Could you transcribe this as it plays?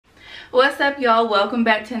What's up, y'all? Welcome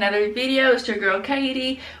back to another video. It's your girl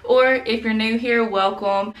Katie, or if you're new here,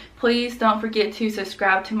 welcome. Please don't forget to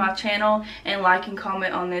subscribe to my channel and like and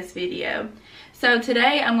comment on this video. So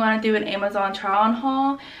today I'm going to do an Amazon try-on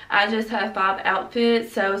haul. I just have 5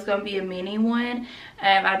 outfits, so it's going to be a mini one.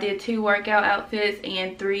 I did 2 workout outfits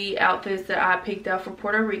and 3 outfits that I picked out for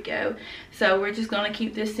Puerto Rico. So we're just going to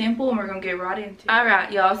keep this simple and we're going to get right into it.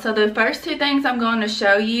 Alright, y'all. So the first 2 things I'm going to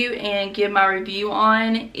show you and give my review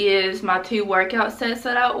on is my 2 workout sets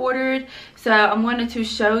that I ordered. So I'm going to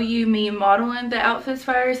show you me modeling the outfits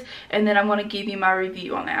first, and then I'm going to give you my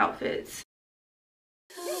review on the outfits.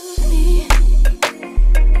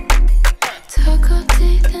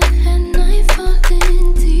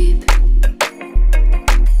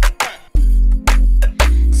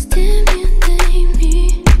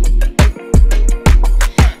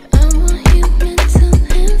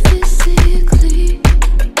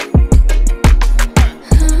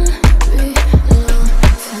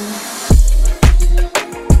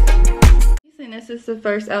 This is the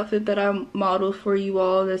first outfit that I modeled for you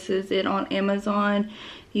all. This is it on Amazon.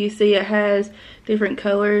 You see it has different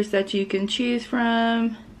colors that you can choose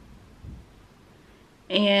from,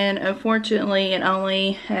 and unfortunately it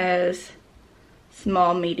only has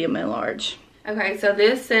small, medium, and large. Okay, so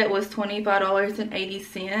this set was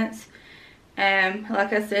 $25.80.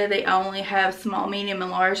 Like I said, they only have small, medium,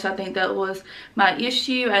 and large, so I think that was my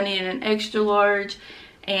issue. I needed an extra large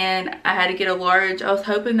and I had to get a large. I was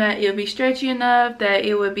hoping that it would be stretchy enough that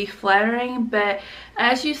it would be flattering, but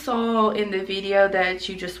as you saw in the video that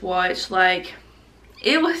you just watched, like,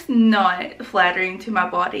 it was not flattering to my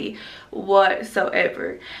body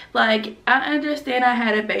whatsoever. Like, I understand I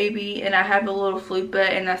had a baby and I have a little flute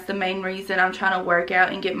butt, and that's the main reason I'm trying to work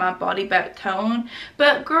out and get my body back toned,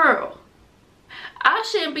 but girl, I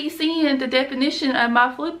shouldn't be seeing the definition of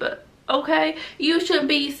my flute butt. Okay, you shouldn't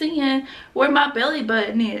be seeing where my belly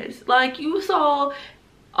button is. Like, you saw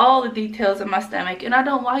all the details of my stomach, and I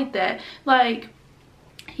don't like that. Like,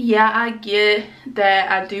 yeah, I get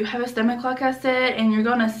that I do have a stomach, like I said, and you're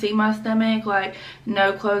gonna see my stomach. Like,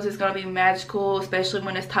 no clothes is gonna be magical, especially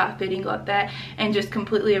when it's tight fitting like that, and just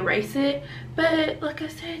completely erase it. But like I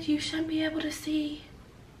said, you shouldn't be able to see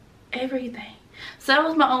everything. So that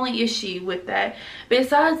was my only issue with that.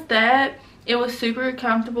 Besides that, it was super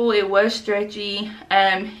comfortable. It was stretchy.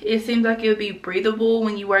 It seems like it would be breathable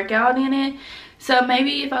when you work out in it. So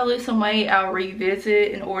maybe if I lose some weight, I'll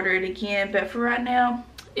revisit and order it again. But for right now,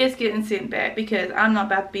 it's getting sent back because I'm not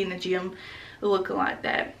about to be in the gym looking like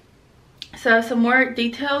that. So some more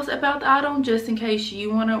details about the item, just in case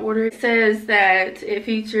you want to order. It says that it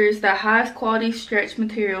features the highest quality stretch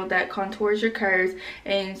material that contours your curves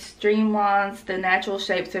and streamlines the natural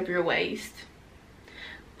shapes of your waist,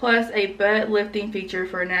 plus a butt lifting feature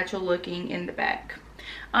for natural looking in the back.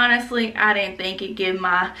 Honestly, I didn't think it'd give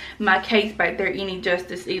my case back there any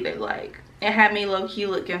justice either. Like, it had me low-key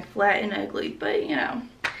looking flat and ugly, but you know,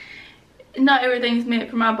 not everything's meant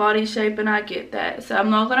for my body shape, and I get that, so I'm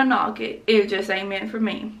not gonna knock it. It just ain't meant for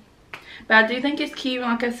me. But I do think it's cute.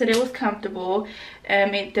 Like I said, it was comfortable.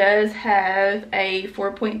 It does have a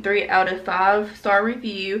 4.3 out of 5 star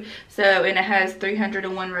review. So, and it has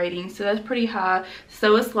 301 ratings. So that's pretty high.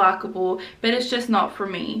 So it's likable, but it's just not for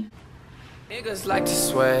me. Niggas like to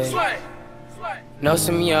sway. Know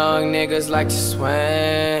some young niggas like to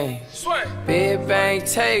swing. Big bang,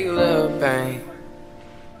 take a little bang.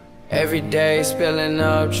 Every day spilling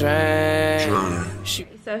up drain.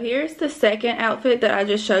 So here's the second outfit that I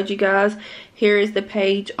just showed you guys. Here is the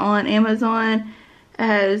page on Amazon. It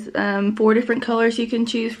has 4 different colors you can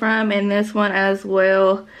choose from, and this one as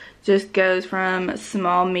well just goes from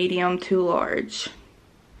small, medium to large.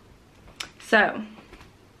 So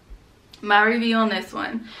my review on this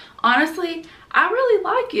one, honestly, I really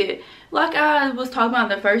like it. Like I was talking about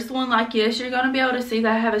the first one, like, yes, you're going to be able to see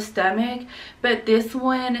that I have a stomach, but this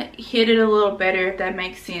one hit it a little better, if that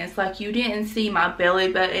makes sense. Like, you didn't see my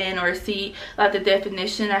belly button or see like the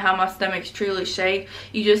definition of how my stomach's truly shaped.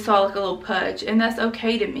 You just saw like a little pudge, and that's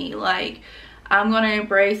okay to me. Like, I'm going to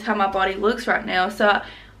embrace how my body looks right now. So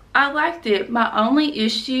I liked it. My only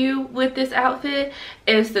issue with this outfit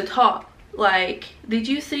is the top. Like, did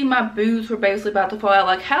you see my boobs were basically about to fall out?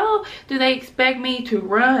 Like, how do they expect me to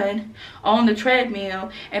run on the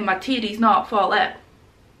treadmill and my titties not fall out?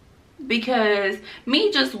 Because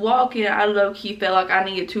me just walking, I low-key felt like I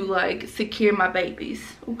needed to, like, secure my babies,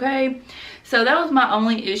 okay? So that was my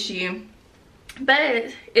only issue.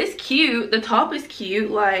 But it's cute. The top is cute.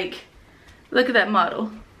 Like, look at that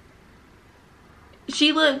model.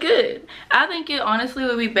 she looked good. I think it honestly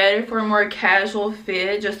would be better for a more casual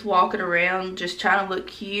fit, just walking around, just trying to look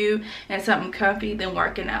cute and something comfy than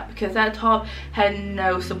working out, because that top had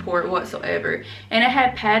no support whatsoever. And it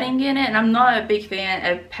had padding in it, and I'm not a big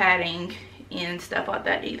fan of padding and stuff like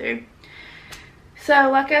that either. So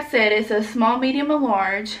like I said, it's a small, medium, and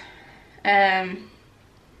large.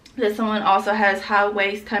 This one also has high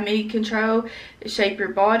waist tummy control, shape your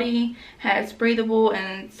body, has breathable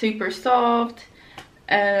and super soft.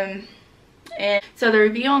 And so the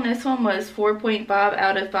review on this one was 4.5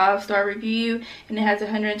 out of 5-star review, and it has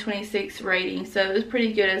 126 ratings, so it was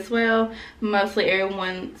pretty good as well. Mostly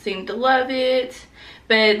everyone seemed to love it.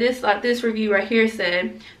 But this review right here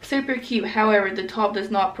said, super cute, however the top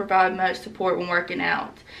does not provide much support when working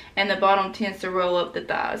out, and the bottom tends to roll up the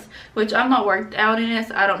thighs, which I'm not worked out in it,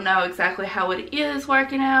 so I don't know exactly how it is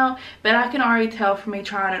working out, but I can already tell from me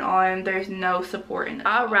trying it on, there's no support in it.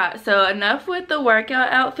 Alright, so enough with the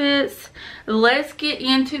workout outfits. Let's get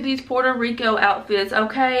into these Puerto Rico outfits,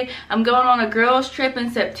 okay? I'm going on a girls trip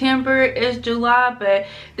in September. It's July, but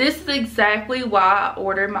this is exactly why I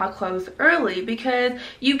ordered my clothes early, because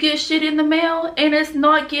you get shit in the mail and it's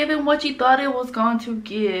not giving what you thought it was going to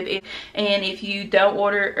give. And if you don't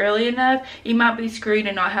order early enough, you might be screwed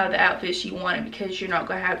and not have the outfits you wanted, because you're not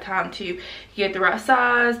going to have time to get the right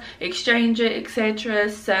size, exchange it, etc.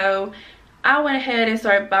 So I went ahead and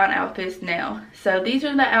started buying outfits now. So these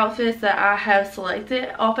are the outfits that I have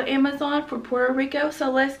selected off of Amazon for Puerto Rico. So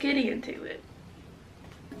let's get into it.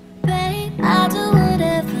 Babe, I'll do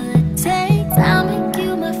whatever it takes. I'll make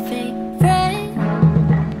you my favorite.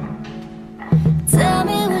 Tell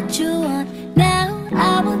me what you want now,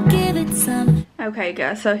 I will give it some. Okay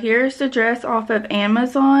guys, so here's the dress off of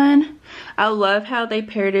Amazon. I love how they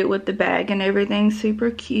paired it with the bag and everything.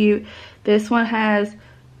 Super cute. This one has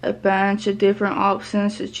a bunch of different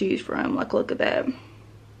options to choose from. Like, look at that.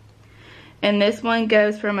 And this one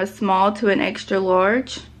goes from a small to an extra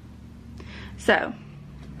large. So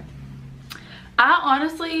I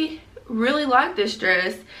honestly really like this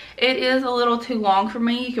dress. It is a little too long for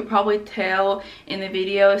me. You could probably tell in the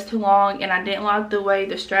video it's too long, and I didn't like the way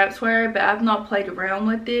the straps were, but I've not played around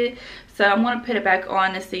with it, so I'm going to put it back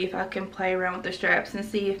on to see if I can play around with the straps and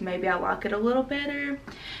see if maybe I like it a little better.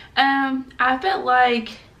 I felt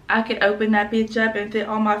like I could open that bitch up and fit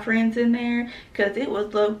all my friends in there, because it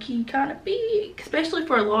was low-key kind of big, especially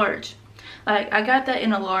for a large. Like, I got that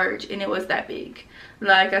in a large and it was that big.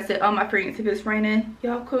 Like I said, all my friends, if it's raining,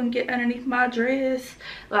 y'all couldn't get underneath my dress.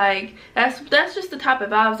 Like, that's just the type of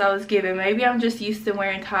vibes I was given. Maybe I'm just used to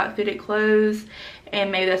wearing tight fitted clothes,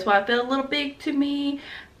 and maybe that's why it felt a little big to me,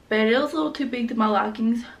 but it was a little too big to my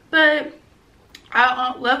likings. But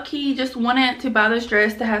I low-key just wanted to buy this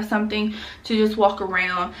dress to have something to just walk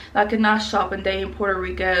around, like a nice shopping day in Puerto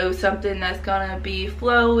Rico, something that's gonna be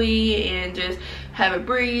flowy and just have a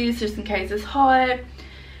breeze just in case it's hot.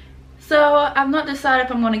 So I've not decided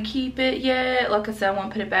if I'm going to keep it yet. Like I said, I want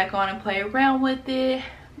to put it back on and play around with it,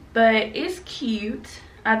 but it's cute.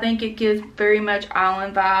 I think it gives very much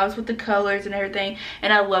island vibes with the colors and everything,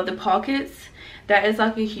 and I love the pockets. That is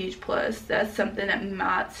like a huge plus. That's something that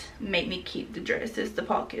might make me keep the dress, is the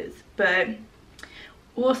pockets, but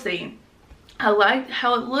we'll see. I like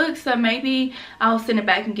how it looks, so maybe I'll send it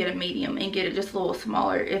back and get a medium and get it just a little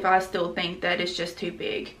smaller if I still think that it's just too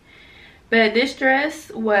big. But this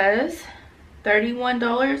dress was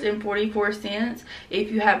 $31.44 if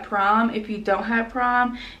you have Prime. If you don't have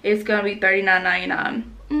Prime, it's going to be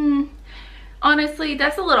 $39.99. Honestly,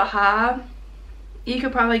 that's a little high. You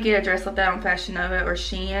could probably get a dress like that on Fashion Nova or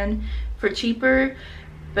Shein for cheaper,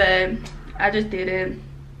 but I just did it.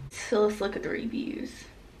 So let's look at the reviews.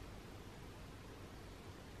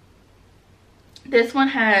 This one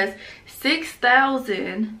has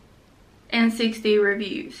 6,060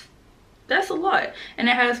 reviews. That's a lot, and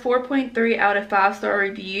it has 4.3 out of 5-star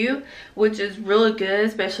review, which is really good,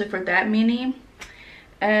 especially for that many.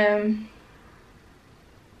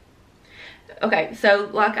 Okay, so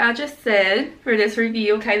like I just said for this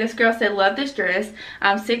review, okay, this girl said, love this dress.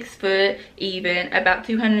 I'm 6 foot even, about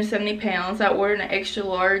 270 pounds. I ordered an extra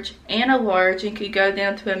large and a large, and could go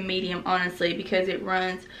down to a medium, honestly, because it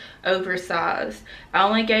runs oversized. I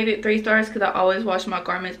only gave it 3 stars because I always wash my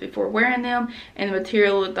garments before wearing them, and the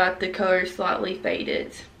material looked like the color slightly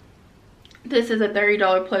faded. This is a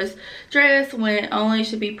 $30 plus dress when it only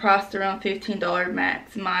should be priced around $15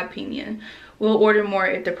 max, in my opinion. We'll order more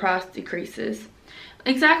if the price decreases.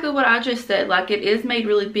 Exactly what I just said. Like, it is made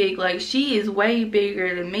really big. Like, she is way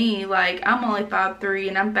bigger than me. Like, I'm only 5'3",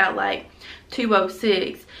 and I'm about like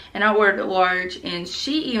 206 and I ordered a large, and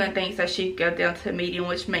she even thinks that she could go down to a medium,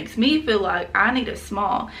 which makes me feel like I need a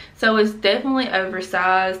small. So it's definitely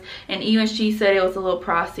oversized, and even she said it was a little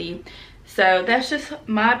pricey. So that's just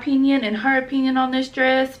my opinion and her opinion on this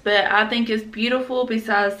dress, but I think it's beautiful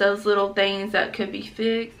besides those little things that could be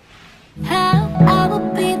fixed. How I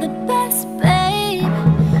will be the best, babe.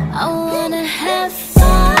 I wanna have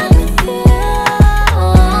fun with you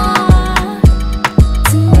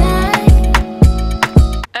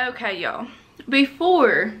tonight. Okay, y'all.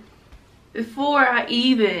 Before I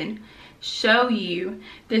even show you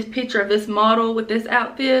this picture of this model with this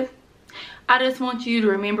outfit, I just want you to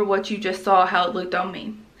remember what you just saw, how it looked on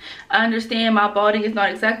me. I understand my body is not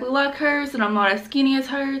exactly like hers and I'm not as skinny as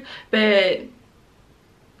her, but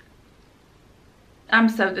I'm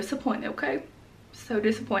so disappointed, okay? So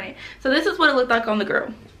disappointed. So this is what it looked like on the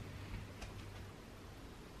girl.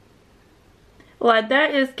 Like,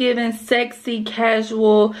 that is giving sexy,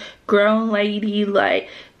 casual, grown lady, like,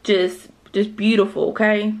 just beautiful,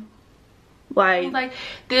 okay? Like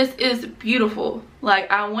this is beautiful.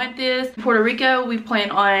 Like, I want this. In Puerto Rico, we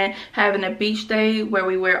plan on having a beach day where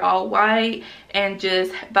we wear all white and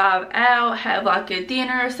just vibe out, have like a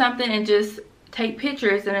dinner or something, and just take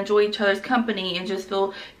pictures and enjoy each other's company and just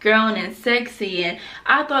feel grown and sexy. And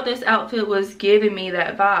I thought this outfit was giving me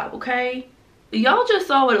that vibe, okay? Y'all just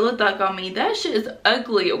saw what it looked like on me. That shit is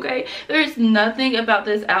ugly, okay? There's nothing about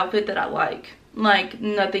this outfit that I like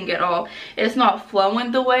nothing at all. It's not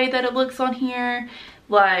flowing the way that it looks on here.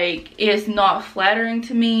 Like, it's not flattering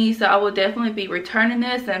to me, so I will definitely be returning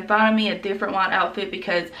this and finding me a different white outfit,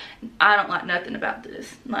 because I don't like nothing about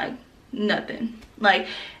this. Like, nothing. Like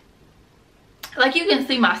you can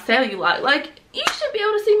see my cellulite. Like, you should be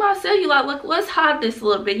able to see my cellulite. Look, let's hide this a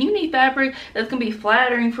little bit. You need fabric that's gonna be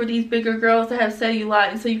flattering for these bigger girls that have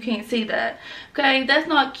cellulite, and so you can't see that. Okay, that's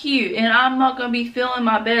not cute, and I'm not gonna be feeling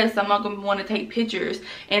my best. I'm not gonna want to take pictures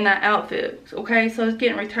in that outfit. Okay, so it's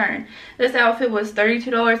getting returned. This outfit was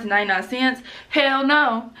 $32.99. Hell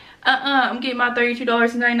no. I'm getting my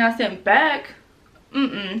 $32.99 back.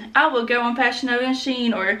 I will go on Fashion Nova and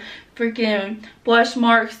Shein or freaking Blush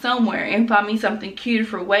Mark somewhere and find me something cute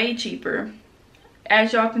for way cheaper.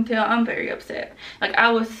 As y'all can tell, I'm very upset. Like,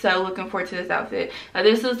 I was so looking forward to this outfit. Like,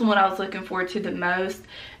 this is the one I was looking forward to the most,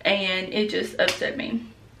 and it just upset me.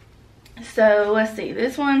 So let's see,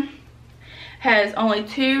 this one has only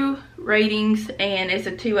 2 ratings and it's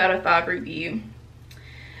a 2 out of 5 review.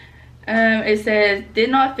 It says, did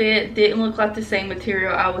not fit, didn't look like the same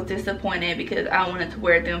material. I was disappointed because I wanted to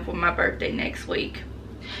wear them for my birthday next week.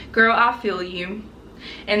 Girl, I feel you.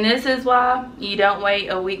 And this is why you don't wait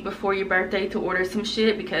a week before your birthday to order some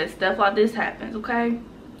shit, because stuff like this happens, okay?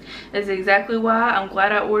 That's exactly why I'm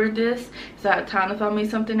glad I ordered this, so I have time to find me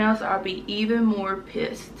something else. I'll be even more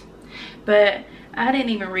pissed. But I didn't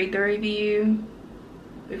even read the review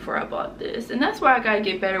before I bought this, and that's why I gotta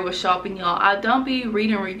get better with shopping, y'all. I don't be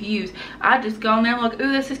reading reviews. I just go in there and look,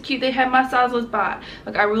 ooh, this is cute, they have my size, let's buy it.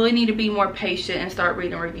 Like, I really need to be more patient and start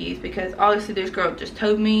reading reviews, because obviously this girl just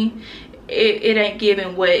told me it ain't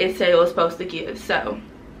giving what it said it was supposed to give. So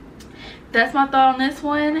that's my thought on this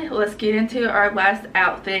one. Let's get into our last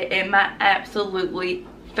outfit, and my absolutely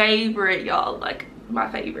favorite, y'all. Like, my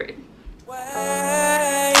favorite.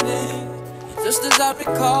 Waiting, just as I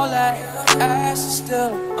recall that ass is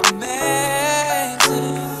still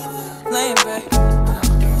amazing. Playing, baby,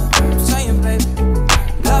 saying, baby,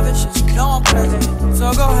 love it, shit, you know I'm crazy,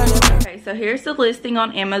 so go ahead. Okay, so here's the listing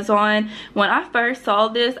on Amazon. When I first saw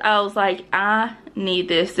this, I was like, I need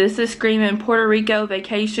this. This is screaming Puerto Rico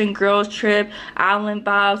vacation, girls trip, island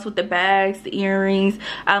vibes with the bags, the earrings.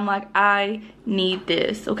 I'm like, I need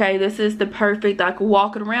this. Okay, this is the perfect, like,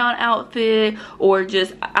 walking around outfit, or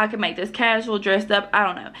just I can make this casual, dressed up. I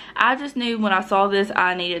don't know. I just knew when I saw this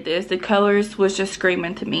I needed this. The colors was just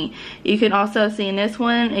screaming to me. You can also see in this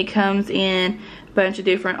one, it comes in a bunch of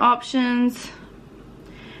different options,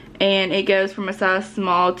 and it goes from a size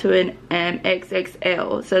small to an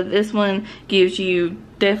XXL. So this one gives you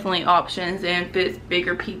definitely options and fits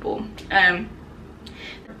bigger people.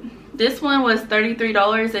 This one was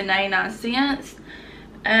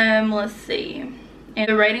 $33.99. Let's see. And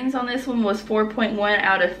the ratings on this one was 4.1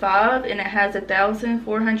 out of 5, and it has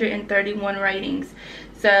 1,431 ratings.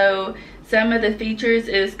 So some of the features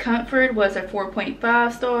is comfort was a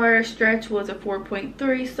 4.5 star, stretch was a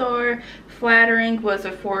 4.3 star, flattering was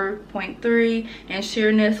a 4.3, and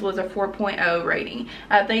sheerness was a 4.0 rating.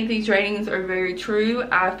 I think these ratings are very true.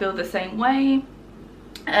 I feel the same way.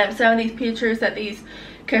 Some of these pictures that these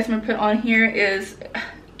customers put on here is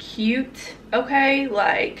cute, okay?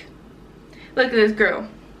 Like, look at this girl.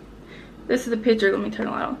 This is a picture. Let me turn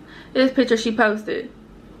the light on. This picture she posted.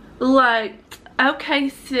 Like, okay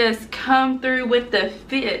sis, come through with the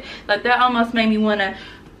fit. Like, that almost made me want to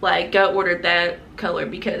like go order that color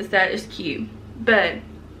because that is cute. But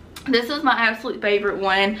this is my absolute favorite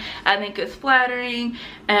one. I think it's flattering.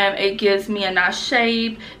 It gives me a nice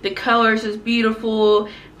shape. The colors is beautiful.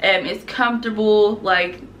 It's comfortable.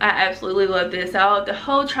 Like, I absolutely love this. Out of the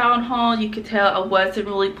whole try on haul, you could tell I wasn't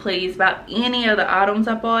really pleased about any of the items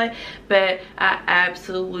I bought, but I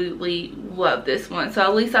absolutely love this one. So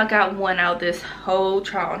at least I got one out of this whole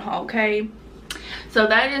try on haul, okay? So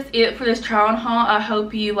that is it for this try on haul. I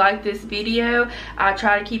hope you like this video. I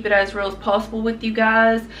try to keep it as real as possible with you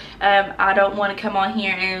guys. I don't want to come on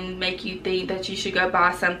here and make you think that you should go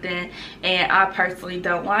buy something and I personally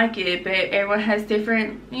don't like it, but everyone has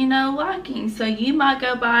different, you know, likings. So you might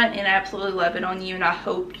go buy it and absolutely love it on you, and I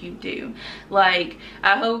hope you do. Like,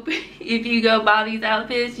 I hope if you go buy these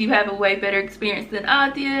outfits, you have a way better experience than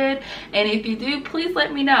I did. And if you do, please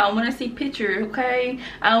let me know. I want to see pictures, okay?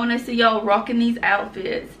 I want to see y'all rocking these outfits.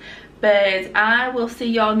 But I will see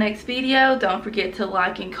y'all next video. Don't forget to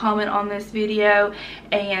like and comment on this video,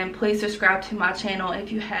 and please subscribe to my channel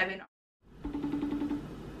if you haven't.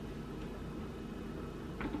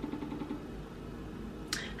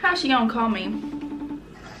 How's she gonna call me?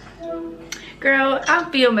 Girl,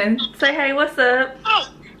 I'm filming. Say hey, what's up?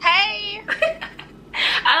 Oh, hey.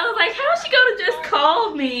 I was like, how's she gonna just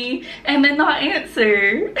call me and then not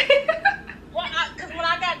answer? Well, because when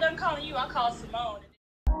I got done calling you, I called Simone.